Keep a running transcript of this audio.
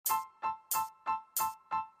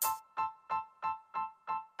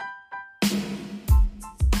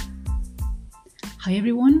Hi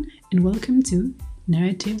everyone, and welcome to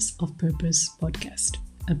Narratives of Purpose podcast,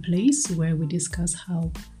 a place where we discuss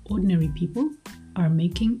how ordinary people are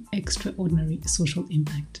making extraordinary social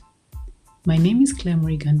impact. My name is Claire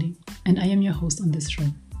Marie Gandhi, and I am your host on this show.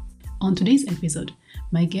 On today's episode,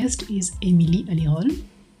 my guest is Emilie Alirol.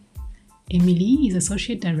 Emilie is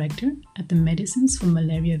Associate Director at the Medicines for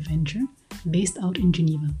Malaria venture based out in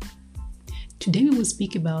Geneva. Today we will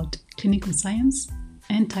speak about clinical science,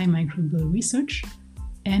 antimicrobial research,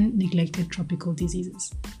 and neglected tropical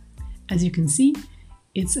diseases. As you can see,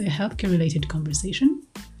 it's a healthcare-related conversation,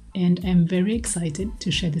 and I'm very excited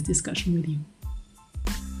to share this discussion with you.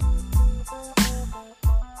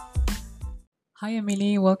 Hi,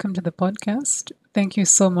 Emilie. Welcome to the podcast. Thank you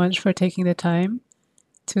so much for taking the time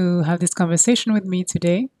to have this conversation with me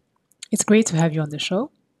today. It's great to have you on the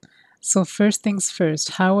show. So first things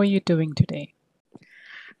first, how are you doing today?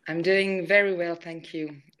 I'm doing very well, thank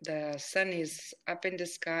you. The sun is up in the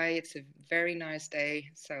sky. It's a very nice day,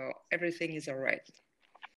 so everything is all right.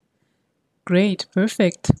 Great,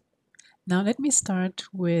 perfect. Now let me start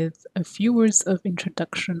with a few words of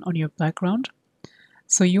introduction on your background.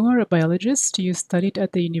 So you are a biologist. You studied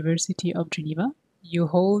at the University of Geneva. You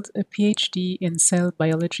hold a PhD in cell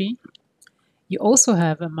biology. You also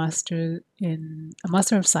have a Master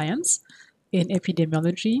of Science in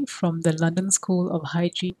epidemiology from the London School of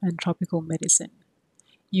Hygiene and Tropical Medicine.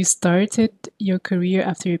 You started your career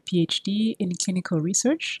after your PhD in clinical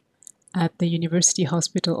research at the University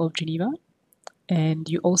Hospital of Geneva, and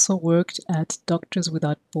you also worked at Doctors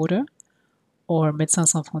Without Border, or Médecins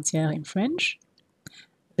Sans Frontières in French.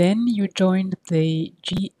 Then you joined the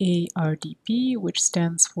GARDP, which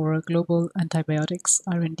stands for Global Antibiotics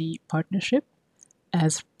R&D Partnership,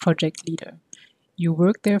 as project leader. You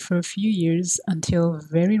worked there for a few years until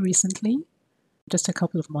very recently, just a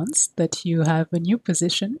couple of months, that you have a new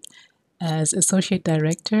position as Associate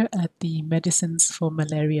Director at the Medicines for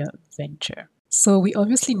Malaria venture. So we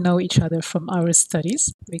obviously know each other from our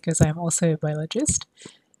studies because I'm also a biologist.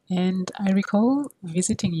 And I recall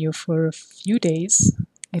visiting you for a few days,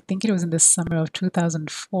 I think it was in the summer of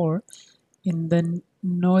 2004, in the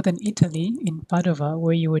northern Italy, in Padova,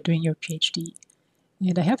 where you were doing your PhD.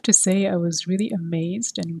 And I have to say, I was really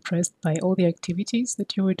amazed and impressed by all the activities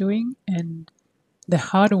that you were doing and the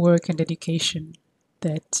hard work and dedication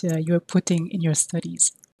that you're putting in your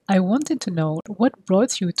studies. I wanted to know what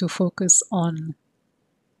brought you to focus on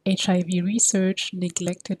HIV research,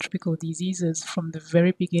 neglected tropical diseases from the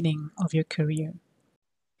very beginning of your career.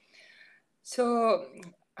 So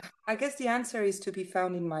I guess the answer is to be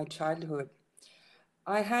found in my childhood.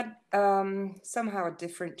 I had somehow a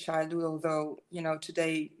different childhood, although,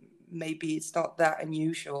 today maybe it's not that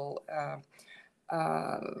unusual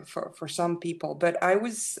for some people. But I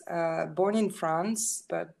was born in France,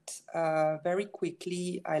 but very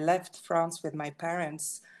quickly I left France with my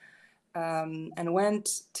parents and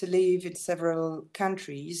went to live in several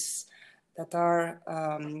countries that are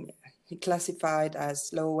classified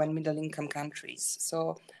as low and middle income countries.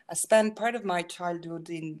 So I spent part of my childhood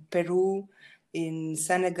in Peru, in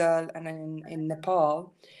Senegal, and in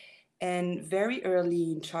Nepal. And very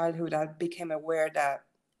early in childhood, I became aware that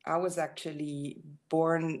I was actually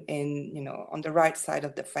born on the right side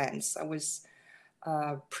of the fence. I was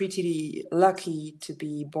pretty lucky to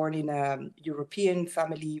be born in a European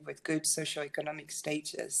family with good socioeconomic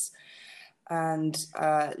status. And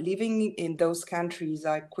living in those countries,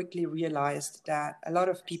 I quickly realized that a lot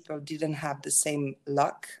of people didn't have the same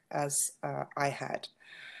luck as I had.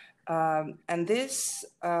 And this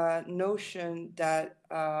notion that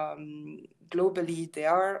globally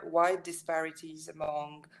there are wide disparities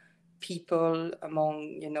among people,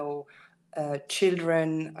 among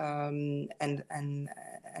children and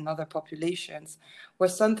other populations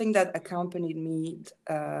was something that accompanied me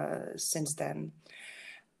since then.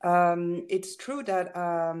 It's true that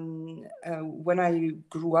when I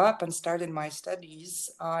grew up and started my studies,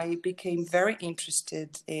 I became very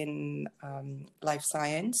interested in life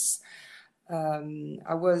science.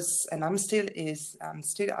 I was, and I'm still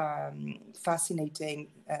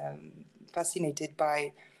fascinated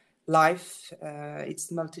by life,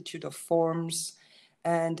 its multitude of forms,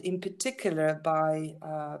 and in particular by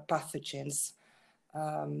pathogens.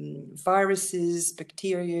 Viruses,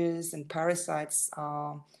 bacteria, and parasites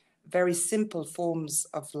are very simple forms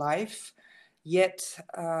of life, yet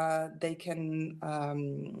they can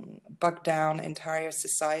bog down entire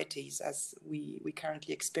societies, as we're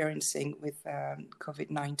currently experiencing with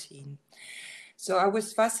COVID-19. So I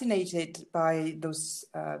was fascinated by those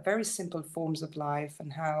very simple forms of life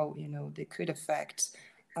and how they could affect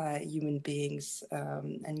human beings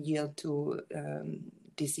and yield to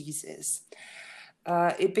diseases.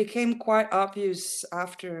 It became quite obvious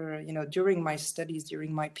after, during my studies,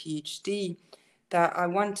 during my PhD, that I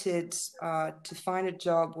wanted to find a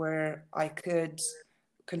job where I could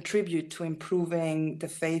contribute to improving the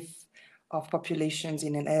faith of populations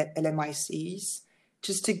in LMICs,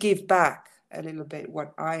 just to give back a little bit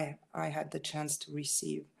what I had the chance to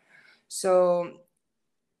receive. So,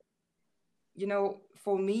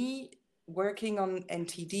 for me, working on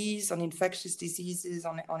NTDs, on infectious diseases,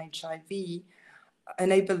 on HIV,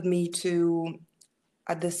 enabled me to,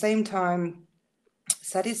 at the same time,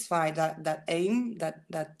 satisfy that aim,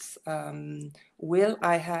 that will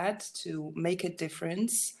I had to make a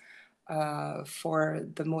difference for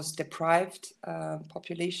the most deprived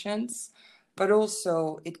populations, but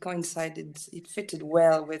also it fitted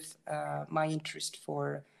well with my interest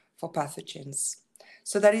for pathogens.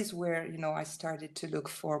 So that is where I started to look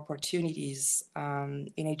for opportunities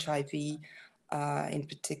in HIV, in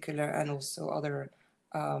particular, and also other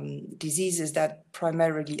diseases that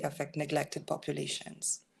primarily affect neglected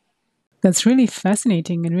populations. That's really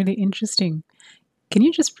fascinating and really interesting. Can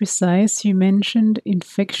you just precise? You mentioned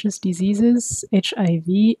infectious diseases,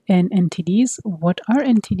 HIV, and NTDs. What are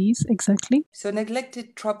NTDs exactly? So,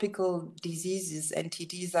 neglected tropical diseases,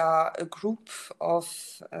 NTDs, are a group of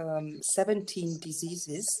 17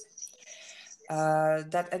 diseases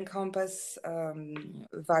that encompass a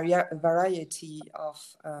variety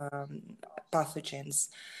of pathogens.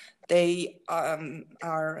 They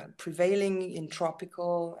are prevailing in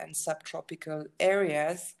tropical and subtropical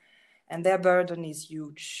areas, and their burden is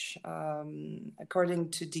huge.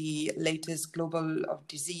 According to the latest Global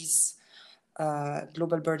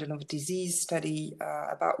Burden of Disease study,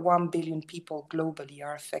 about 1 billion people globally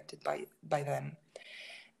are affected by them.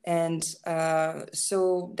 And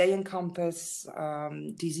so they encompass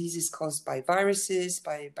diseases caused by viruses,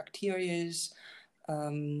 by bacteria,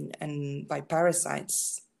 and by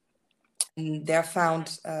parasites. And they're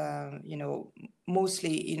found,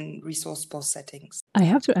 mostly in resource-poor settings. I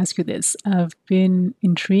have to ask you this. I've been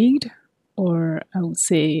intrigued, or I would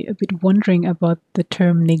say a bit wondering about the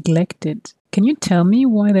term neglected. Can you tell me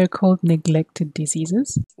why they're called neglected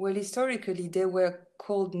diseases? Well, historically, they were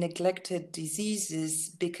called neglected diseases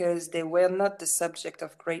because they were not the subject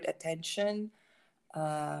of great attention,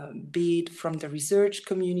 be it from the research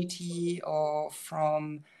community or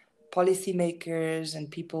from policymakers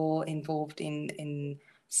and people involved in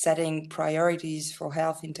setting priorities for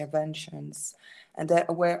health interventions. And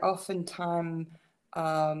that were oftentimes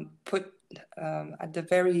put at the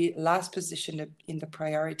very last position in the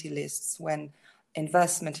priority lists when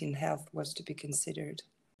investment in health was to be considered.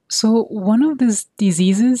 So, one of these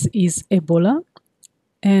diseases is Ebola.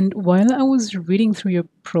 And while I was reading through your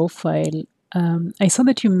profile, I saw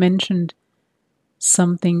that you mentioned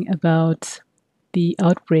something about the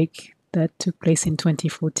outbreak that took place in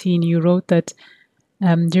 2014. You wrote that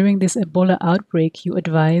during this Ebola outbreak, you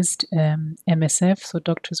advised MSF, so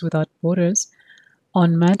Doctors Without Borders,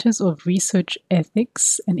 on matters of research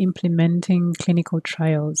ethics and implementing clinical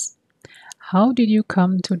trials. How did you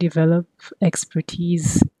come to develop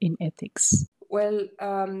expertise in ethics? Well,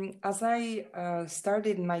 as I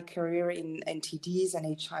started my career in NTDs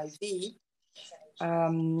and HIV,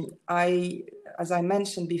 as I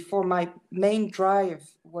mentioned before, my main drive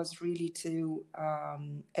was really to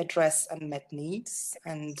address unmet needs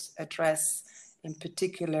and address, in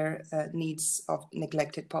particular, needs of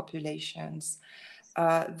neglected populations.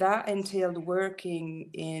 That entailed working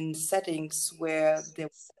in settings where there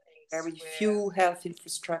were very few health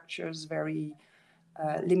infrastructures, very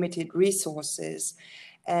limited resources.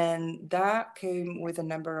 And that came with a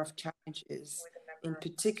number of challenges, in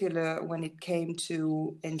particular when it came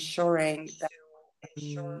to ensuring that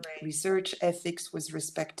research ethics was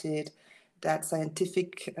respected, that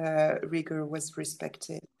scientific rigor was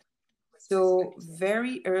respected. So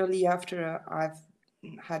very early after I've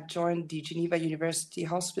had joined the Geneva University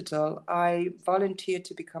Hospital, I volunteered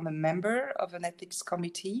to become a member of an ethics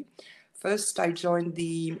committee. First, I joined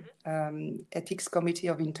the Ethics Committee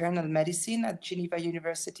of Internal Medicine at Geneva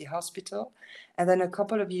University Hospital. And then a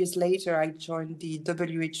couple of years later, I joined the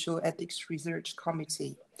WHO Ethics Research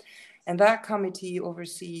Committee. And that committee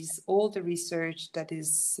oversees all the research that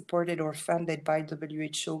is supported or funded by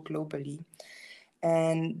WHO globally.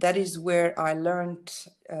 And that is where I learned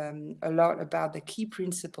a lot about the key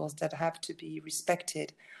principles that have to be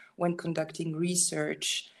respected when conducting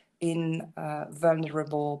research in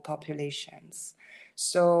vulnerable populations.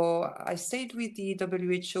 So I stayed with the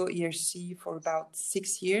WHO ERC for about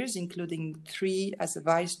 6 years, including 3 as a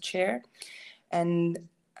vice chair. And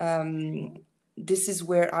this is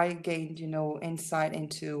where I gained, insight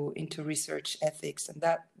into research ethics. And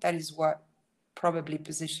that is what probably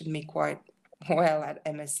positioned me quite well at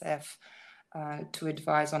MSF to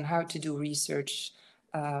advise on how to do research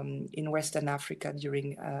in Western Africa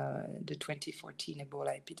during the 2014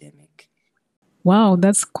 Ebola epidemic. Wow,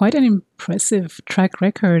 that's quite an impressive track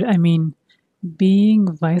record. I mean,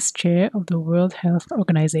 being vice chair of the World Health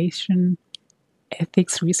Organization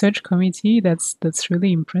Ethics Research Committee, that's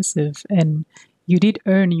really impressive. And you did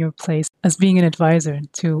earn your place as being an advisor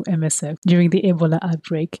to MSF during the Ebola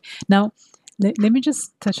outbreak. Now, let me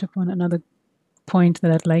just touch upon another point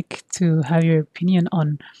that I'd like to have your opinion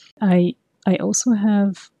on. I also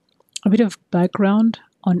have a bit of background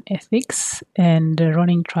on ethics and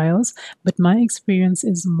running trials, but my experience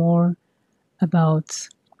is more about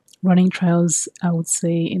running trials, I would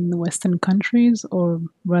say, in the Western countries or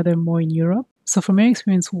rather more in Europe. So, from your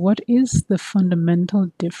experience, what is the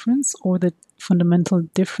fundamental difference or the fundamental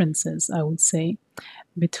differences, I would say,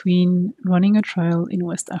 between running a trial in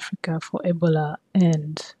West Africa for Ebola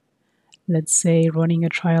and, let's say, running a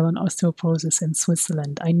trial on osteoporosis in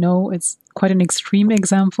Switzerland? I know it's quite an extreme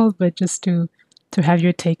example, but just to have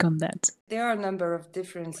your take on that. There are a number of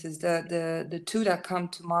differences. The two that come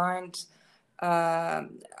to mind are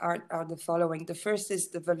the following. The first is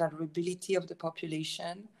the vulnerability of the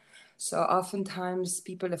population. So oftentimes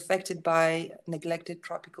people affected by neglected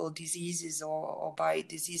tropical diseases or by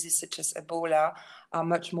diseases such as Ebola are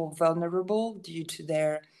much more vulnerable due to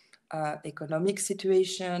their economic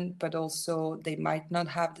situation, but also they might not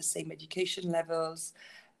have the same education levels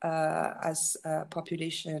as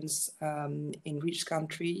populations in rich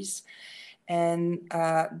countries. And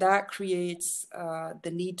that creates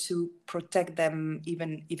the need to protect them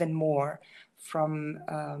even more from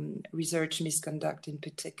research misconduct in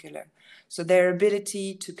particular. So their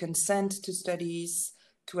ability to consent to studies,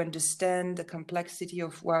 to understand the complexity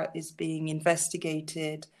of what is being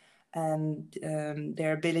investigated, and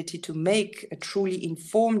their ability to make a truly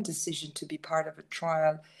informed decision to be part of a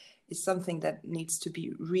trial is something that needs to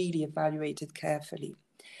be really evaluated carefully.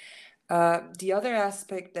 The other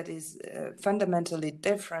aspect that is fundamentally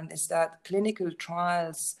different is that clinical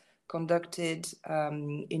trials conducted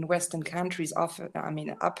in Western countries often,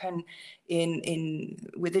 happen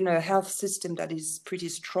within a health system that is pretty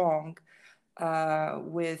strong,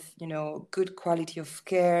 with good quality of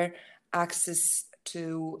care, access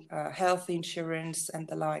to health insurance and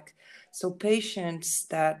the like. So patients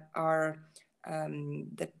that are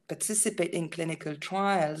that participate in clinical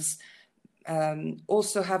trials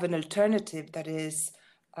also have an alternative that is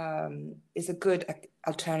a good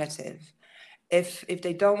alternative. If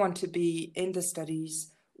they don't want to be in the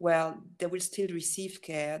studies, well, they will still receive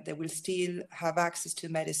care, they will still have access to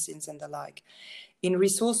medicines and the like. In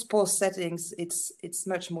resource-poor settings, it's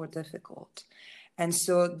much more difficult. And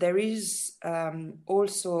so there is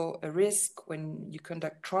also a risk when you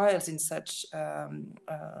conduct trials in such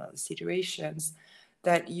situations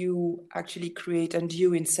that you actually create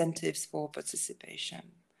undue incentives for participation.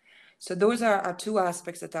 So those are two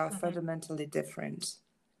aspects that are fundamentally different,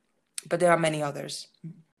 but there are many others.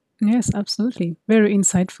 Yes, absolutely. Very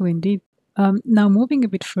insightful indeed. Now, moving a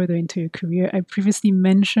bit further into your career, I previously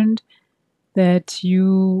mentioned that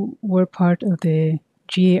you were part of the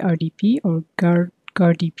GARDP or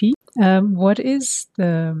GARDP. What is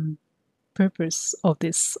the purpose of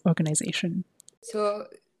this organization? So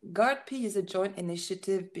GARDP is a joint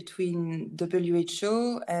initiative between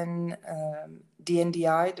WHO and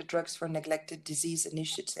DNDi, the Drugs for Neglected Disease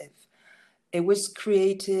Initiative. It was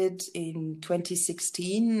created in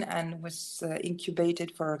 2016 and was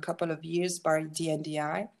incubated for a couple of years by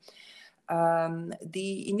DNDi.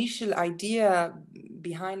 The initial idea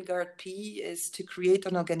behind GARDP is to create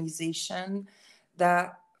an organization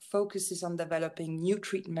that focuses on developing new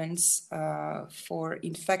treatments for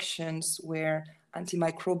infections where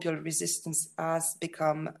antimicrobial resistance has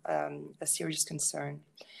become a serious concern.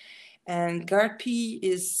 And GARDP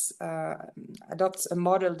adopts a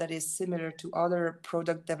model that is similar to other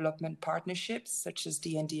product development partnerships, such as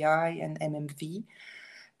DNDi and MMV.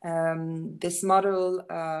 This model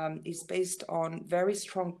is based on very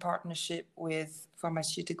strong partnership with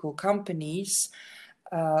pharmaceutical companies,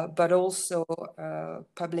 but also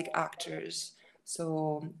public actors,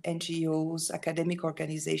 so NGOs, academic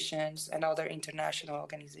organizations, and other international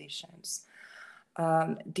organizations.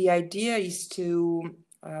 The idea is to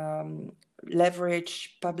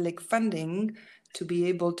leverage public funding to be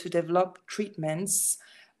able to develop treatments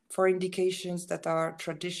for indications that are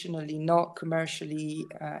traditionally not commercially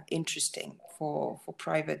interesting for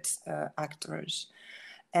private actors.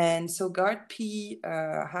 And so GARDP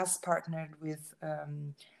has partnered with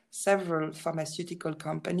several pharmaceutical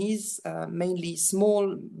companies, mainly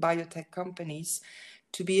small biotech companies,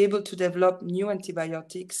 to be able to develop new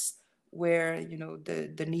antibiotics where, you know,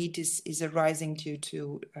 the need is arising due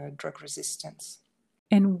to drug resistance.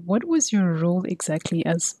 And what was your role exactly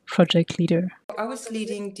as project leader? I was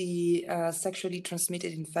leading the sexually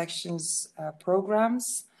transmitted infections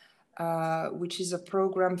programs, which is a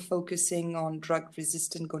program focusing on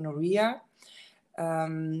drug-resistant gonorrhea.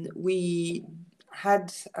 We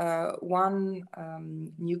had one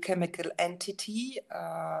new chemical entity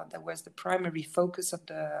that was the primary focus of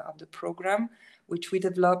the program, which we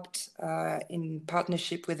developed in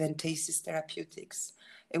partnership with Entasis Therapeutics.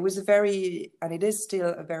 It was a very, and it is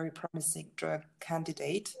still a very promising drug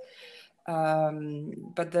candidate.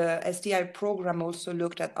 But the SDI program also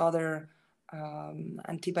looked at other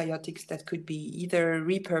antibiotics that could be either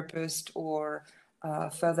repurposed or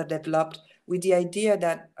further developed, with the idea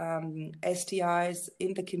that STIs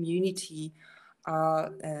in the community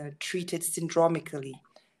are treated syndromically.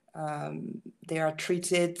 They are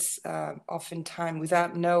treated oftentimes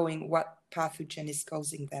without knowing what pathogen is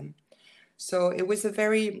causing them. So it was a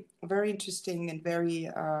very, very interesting and very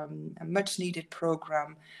much needed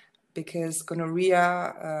program, because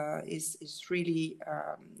gonorrhea is really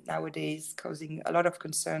nowadays causing a lot of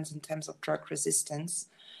concerns in terms of drug resistance.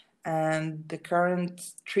 And the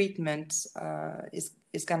current treatment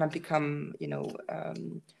is going to become, you know,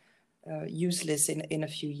 useless in a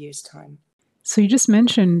few years' time. So you just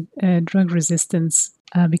mentioned drug resistance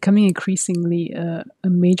becoming increasingly a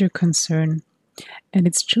major concern. And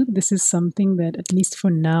it's true, this is something that, at least for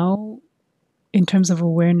now, in terms of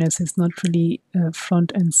awareness, is not really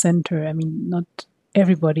front and center. I mean, not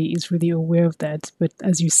everybody is really aware of that. But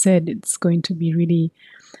as you said, it's going to be really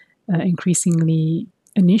increasingly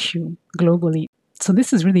an issue globally. So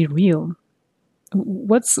this is really real.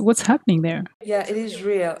 What's happening there? Yeah, it is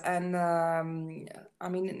real. And I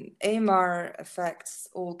mean, AMR affects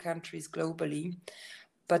all countries globally,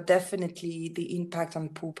 but definitely the impact on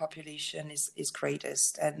poor population is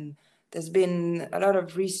greatest. And there's been a lot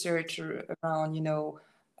of research around, you know,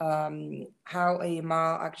 how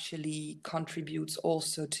AMR actually contributes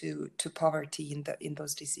also to poverty in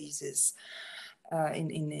those diseases in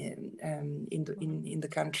the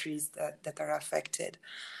countries that are affected.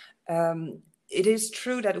 It is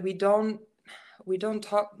true that we don't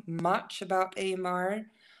talk much about AMR,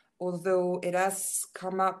 although it has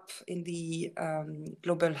come up in the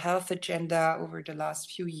global health agenda over the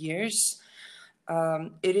last few years.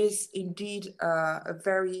 It is indeed a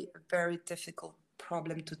very, very difficult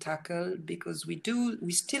problem to tackle, because we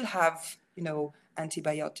still have, you know,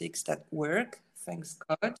 antibiotics that work, thanks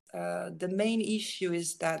God. The main issue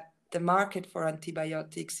is that the market for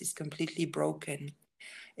antibiotics is completely broken.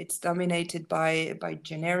 It's dominated by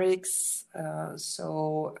generics,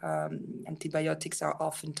 so antibiotics are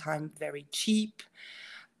oftentimes very cheap.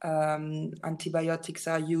 Antibiotics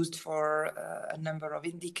are used for a number of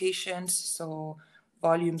indications, so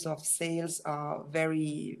volumes of sales are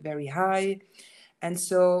very, very high. And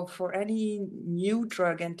so for any new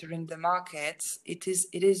drug entering the market, it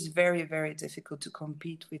is very, very difficult to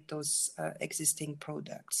compete with those existing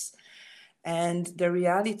products. And the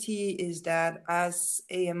reality is that as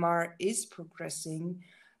AMR is progressing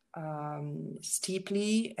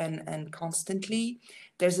steeply and constantly,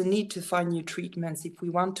 there's a need to find new treatments if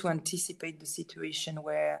we want to anticipate the situation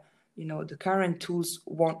where, you know, the current tools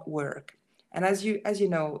won't work. And as you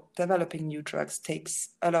know, developing new drugs takes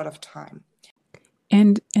a lot of time.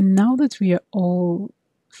 And now that we are all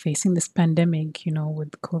facing this pandemic, you know,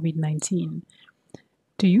 with COVID-19,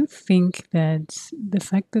 do you think that the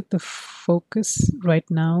fact that the focus right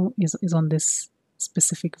now is on this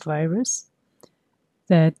specific virus,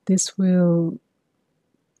 that this will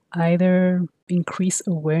either increase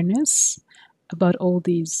awareness about all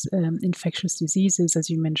these infectious diseases, as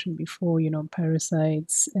you mentioned before, you know,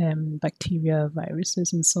 parasites, bacteria,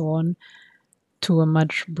 viruses, and so on, to a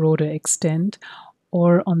much broader extent?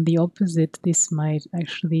 Or on the opposite, this might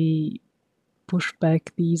actually push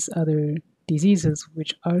back these other diseases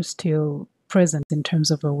which are still present in terms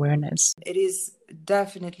of awareness? It is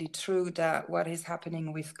definitely true that what is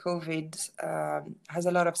happening with COVID has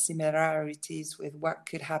a lot of similarities with what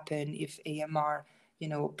could happen if AMR, you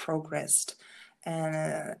know, progressed.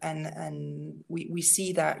 And we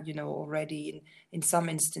see that, you know, already in some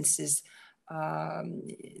instances,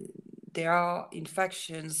 there are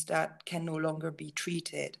infections that can no longer be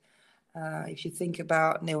treated. If you think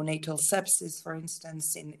about neonatal sepsis, for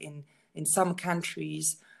instance, in some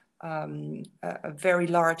countries, a very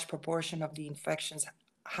large proportion of the infections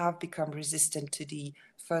have become resistant to the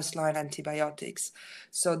first-line antibiotics.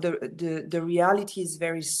 So the reality is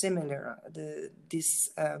very similar. This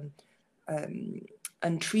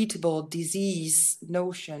untreatable disease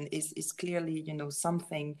notion is clearly,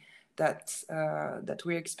 something that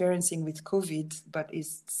we're experiencing with COVID, but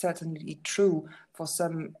is certainly true for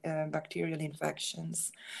some bacterial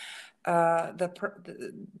infections.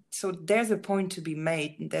 So there's a point to be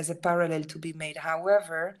made, there's a parallel to be made.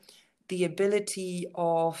 However, the ability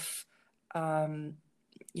of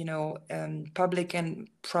public and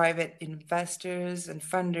private investors and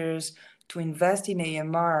funders to invest in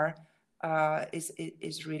AMR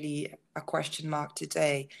is really a question mark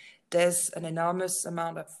today. There's an enormous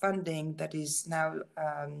amount of funding that is now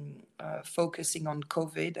focusing on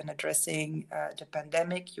COVID and addressing the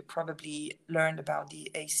pandemic. You probably learned about the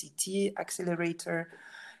ACT accelerator,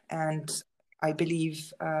 and I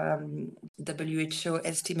believe WHO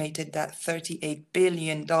estimated that $38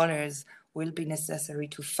 billion will be necessary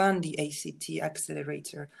to fund the ACT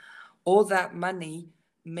accelerator. All that money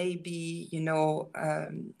may be,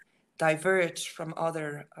 diverged from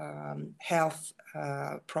other health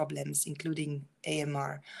problems, including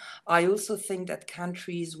AMR. I also think that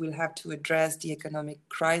countries will have to address the economic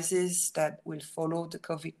crisis that will follow the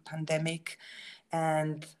COVID pandemic,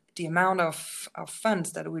 and the amount of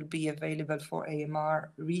funds that will be available for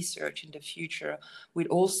AMR research in the future will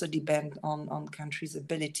also depend on countries'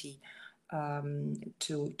 ability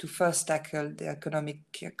to first tackle the economic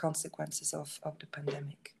consequences of the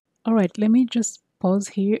pandemic. All right, let me just pause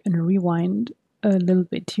here and rewind a little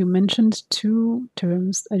bit. You mentioned two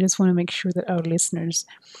terms. I just want to make sure that our listeners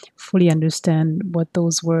fully understand what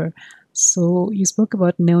those were. So you spoke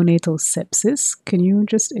about neonatal sepsis. Can you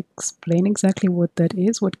just explain exactly what that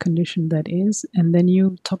is, what condition that is? And then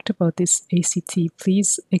you talked about this ACT.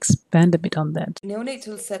 Please expand a bit on that.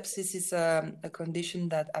 Neonatal sepsis is a condition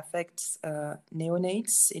that affects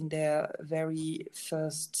neonates in their very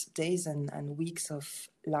first days and weeks of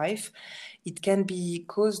life. It can be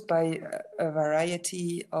caused by a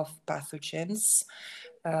variety of pathogens,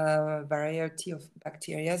 variety of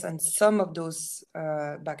bacteria, and some of those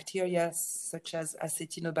bacteria, such as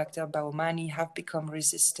Acinetobacter baumannii, have become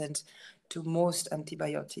resistant to most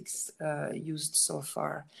antibiotics used so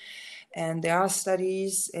far. And there are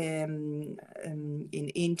studies in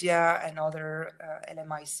India and other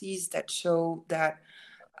LMICs that show that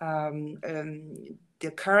the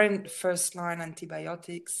current first-line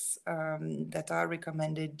antibiotics that are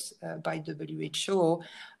recommended by WHO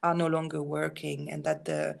are no longer working, and that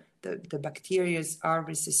the bacteria are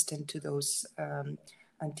resistant to those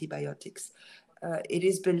antibiotics. It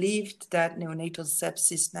is believed that neonatal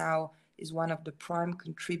sepsis now is one of the prime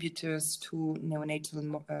contributors to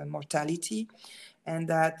neonatal mortality, and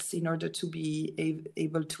that in order to be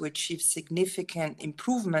able to achieve significant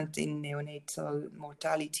improvement in neonatal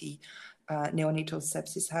mortality, neonatal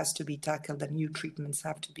sepsis has to be tackled and new treatments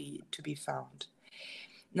have to be found.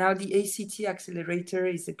 Now, the ACT Accelerator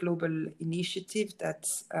is a global initiative that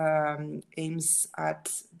aims at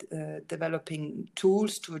developing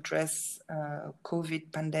tools to address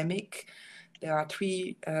COVID pandemic. There are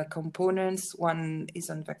three components. One is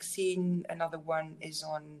on vaccine, another one is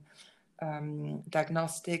on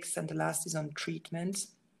diagnostics, and the last is on treatment.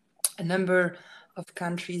 A number of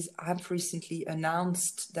countries have recently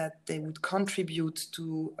announced that they would contribute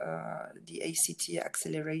to the ACT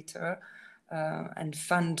Accelerator and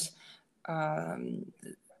fund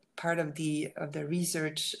part of the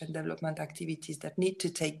research and development activities that need to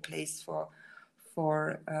take place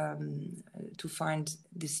to find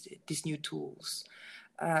these new tools.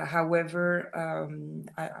 However,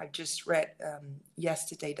 I just read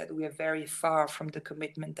yesterday that we are very far from the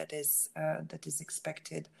commitment that is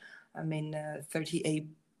expected. I mean, 38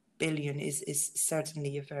 billion is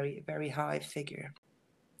certainly a very, very high figure.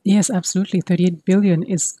 Yes, absolutely. 38 billion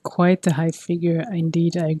is quite a high figure.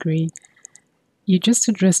 Indeed, I agree. You just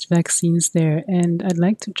addressed vaccines there, and I'd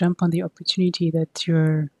like to jump on the opportunity that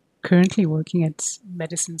you're currently working at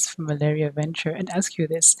Medicines for Malaria Venture and ask you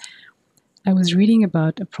this. I was reading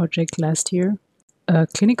about a project last year, a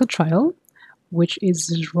clinical trial, which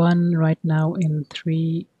is run right now in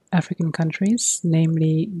 3 African countries,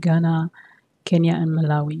 namely Ghana, Kenya, and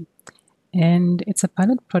Malawi. And it's a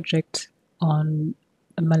pilot project on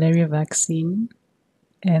a malaria vaccine,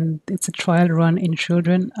 and it's a trial run in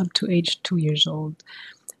children up to age 2 years old.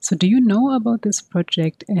 So do you know about this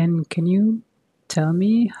project, and can you tell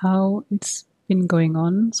me how it's been going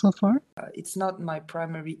on so far? It's not my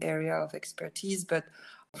primary area of expertise, but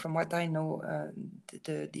from what I know,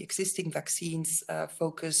 the existing vaccines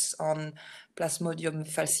focus on Plasmodium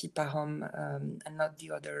falciparum and not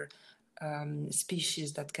the other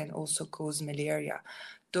species that can also cause malaria.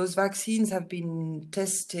 Those vaccines have been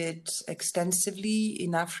tested extensively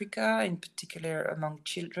in Africa, in particular among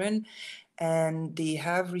children, and they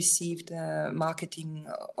have received marketing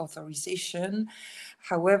authorization.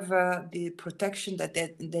 However, the protection that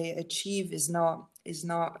they achieve is not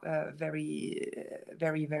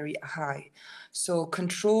very high. So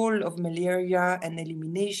control of malaria and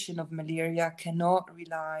elimination of malaria cannot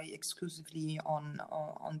rely exclusively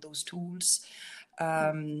on those tools.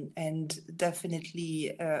 And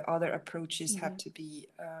definitely other approaches have to be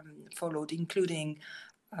followed, including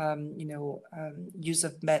use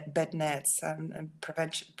of bed nets and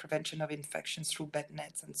prevention of infections through bed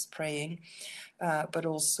nets and spraying, but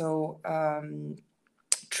also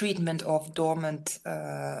treatment of dormant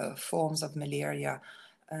forms of malaria,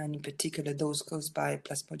 and in particular those caused by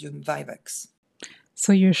Plasmodium vivax.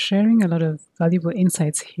 So you're sharing a lot of valuable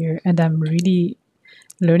insights here, and I'm really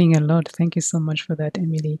learning a lot. Thank you so much for that,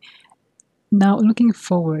 Emilie. Now, looking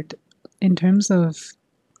forward, in terms of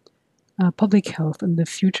public health and the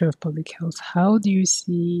future of public health, how do you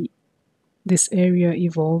see this area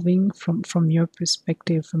evolving from your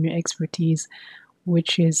perspective, from your expertise,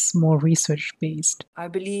 which is more research based? I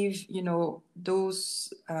believe,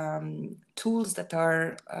 those tools that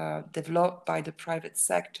are developed by the private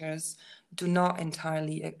sectors do not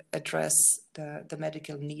entirely address the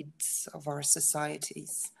medical needs of our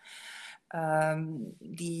societies.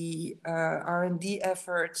 The R&D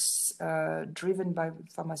efforts driven by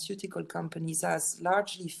pharmaceutical companies has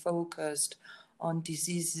largely focused on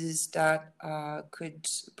diseases that could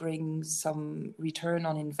bring some return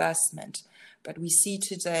on investment. But we see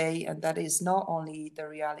today, and that is not only the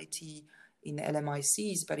reality in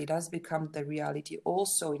LMICs, but it has become the reality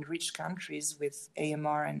also in rich countries with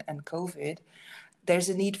AMR and COVID, there's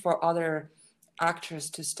a need for other actors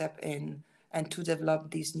to step in and to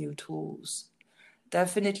develop these new tools.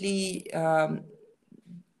 Definitely, in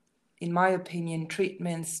my opinion,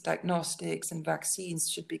 treatments, diagnostics, and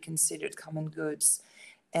vaccines should be considered common goods.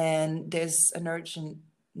 And there's an urgent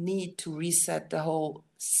need to reset the whole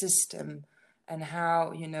system and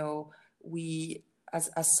how, we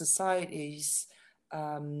as societies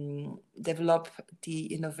develop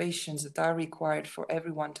the innovations that are required for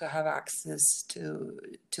everyone to have access to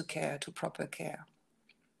care, to proper care.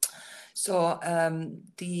 So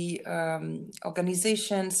the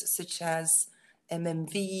organizations such as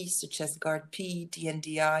MMV, such as GARD-P,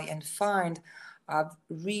 DNDi, and FIND have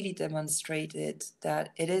really demonstrated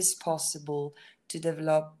that it is possible to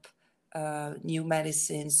develop new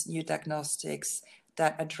medicines, new diagnostics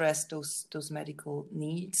that address those medical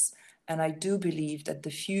needs. And I do believe that the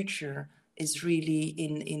future is really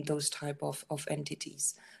in those type of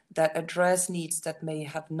entities that address needs that may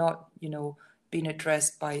have not, been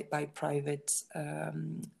addressed by private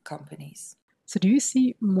companies. So do you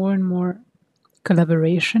see more and more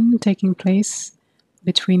collaboration taking place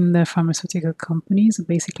between the pharmaceutical companies,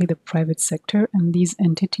 basically the private sector, and these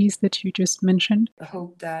entities that you just mentioned? I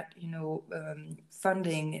hope that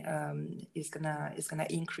funding is gonna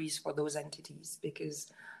increase for those entities, because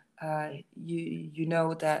you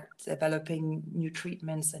know that developing new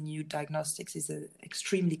treatments and new diagnostics is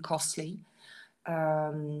extremely costly.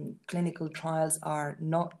 Clinical trials are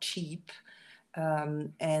not cheap.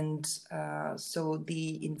 So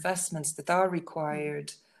the investments that are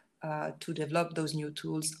required to develop those new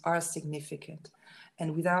tools are significant.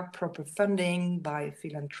 And without proper funding by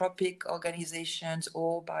philanthropic organizations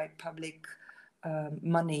or by public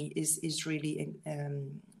money is really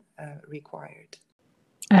required.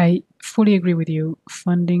 I fully agree with you.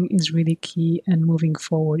 Funding is really key, and moving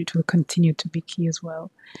forward, it will continue to be key as well.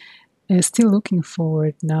 Still looking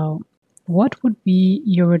forward now, what would be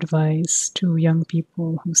your advice to young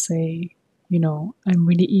people who say, I'm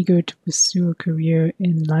really eager to pursue a career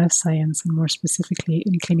in life science and more specifically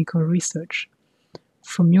in clinical research?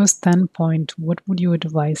 From your standpoint, what would you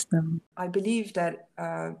advise them? I believe that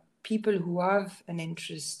people who have an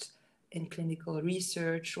interest in clinical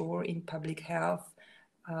research or in public health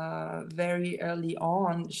very early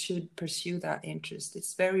on should pursue that interest.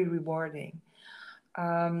 It's very rewarding.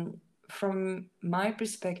 From my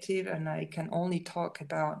perspective, and I can only talk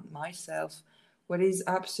about myself, what is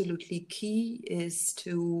absolutely key is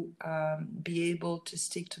to be able to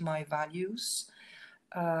stick to my values.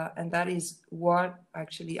 And that is what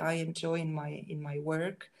actually I enjoy in my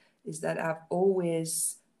work, is that I've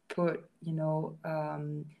always put,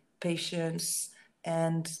 patients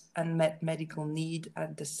and unmet medical need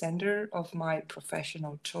at the center of my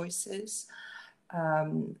professional choices.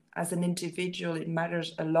 As an individual, it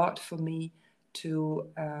matters a lot for me to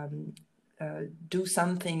do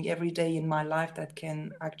something every day in my life that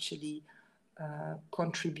can actually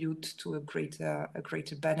contribute to a greater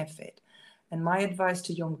benefit. And my advice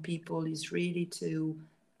to young people is really to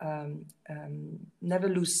never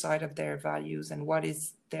lose sight of their values and what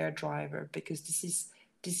is their driver, because this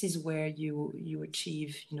is where you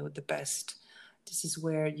achieve, you know, the best. This is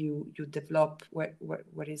where you develop what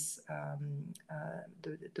is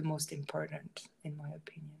the most important, in my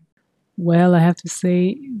opinion. Well, I have to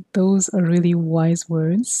say, those are really wise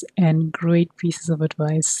words and great pieces of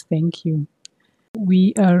advice. Thank you.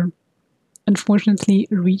 We are unfortunately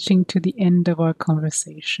reaching to the end of our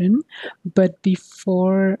conversation, but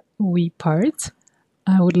before we part,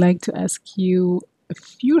 I would like to ask you a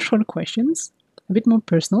few short questions, a bit more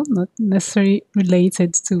personal, not necessarily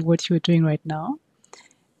related to what you're doing right now.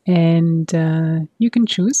 And you can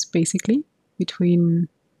choose basically between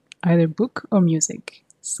either book or music.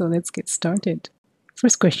 So let's get started.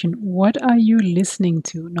 First question: what are you listening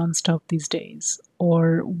to nonstop these days?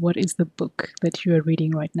 Or what is the book that you are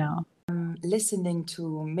reading right now? I'm listening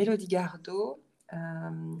to Mélodie Gardot,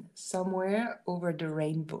 Somewhere Over the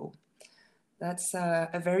Rainbow. That's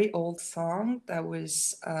a very old song that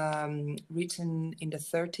was written in the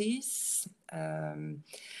 30s. And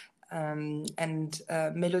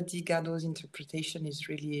Mélodie Gardot's interpretation is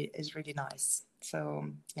really nice.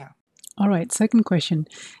 So, yeah. All right, second question.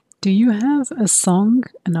 Do you have a song,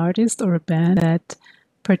 an artist, or a band that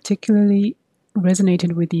particularly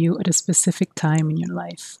resonated with you at a specific time in your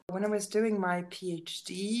life? When I was doing my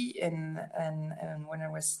PhD and when I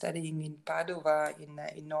was studying in Padova in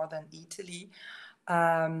northern Italy,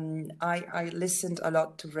 I listened a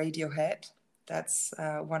lot to Radiohead. That's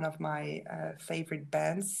one of my favorite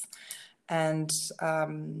bands. And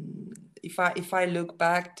if I look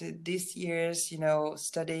back to these years, you know,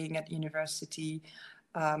 studying at university,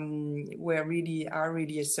 are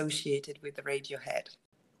really associated with the Radiohead.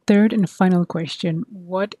 Third and final question: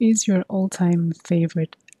 what is your all-time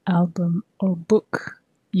favorite album or book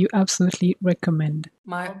you absolutely recommend?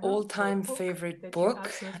 My all-time favorite book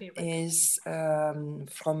is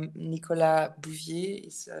from Nicolas Bouvier.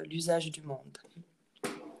 It's L'usage du monde.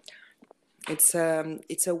 It's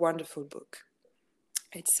a wonderful book.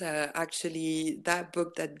 It's actually that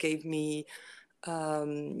book that gave me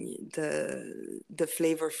the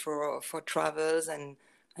flavor for travels and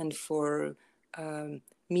for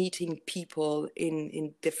meeting people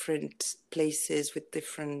in different places with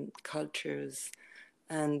different cultures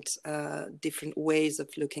and different ways of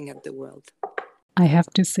looking at the world. I have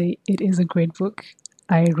to say, it is a great book.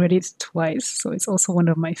 I read it twice, so it's also one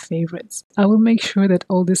of my favorites. I will make sure that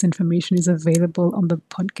all this information is available on the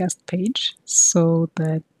podcast page so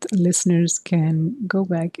that listeners can go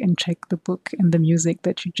back and check the book and the music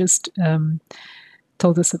that you just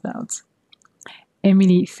told us about.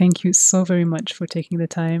 Emilie, thank you so very much for taking the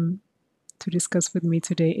time to discuss with me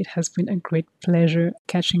today. It has been a great pleasure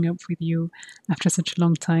catching up with you after such a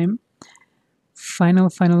long time.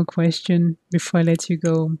 Final question before I let you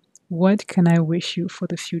go. What can I wish you for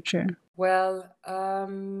the future? Well, I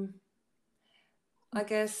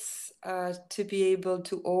guess to be able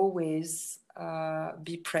to always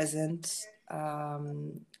be present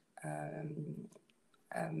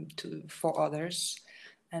for others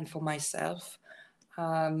and for myself.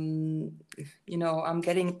 You know, I'm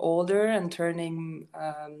getting older and turning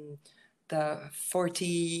the 40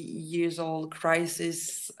 years old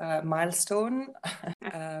crisis milestone.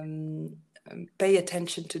 Pay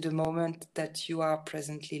attention to the moment that you are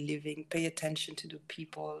presently living. Pay attention to the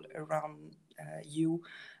people around you,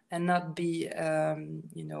 and not be,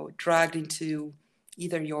 you know, dragged into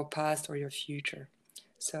either your past or your future.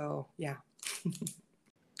 So, yeah.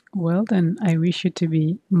 Well, then I wish you to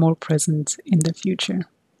be more present in the future.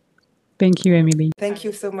 Thank you, Emilie. Thank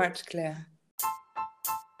you so much, Claire.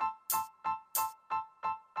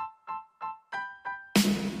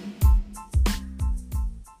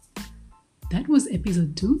 That was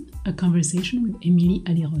episode 2, a conversation with Emilie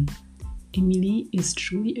Alirol. Emilie is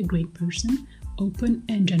truly a great person, open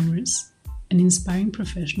and generous, an inspiring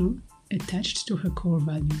professional attached to her core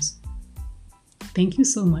values. Thank you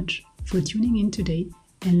so much for tuning in today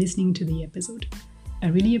and listening to the episode. I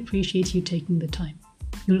really appreciate you taking the time.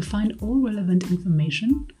 You'll find all relevant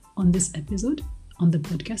information on this episode on the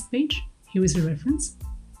podcast page. Here is a reference: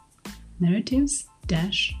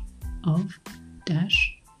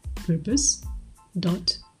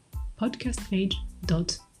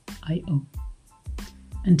 narratives-of-purpose.podcastpage.io.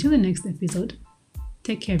 Until the next episode,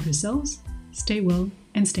 take care of yourselves, stay well,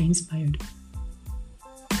 and stay inspired.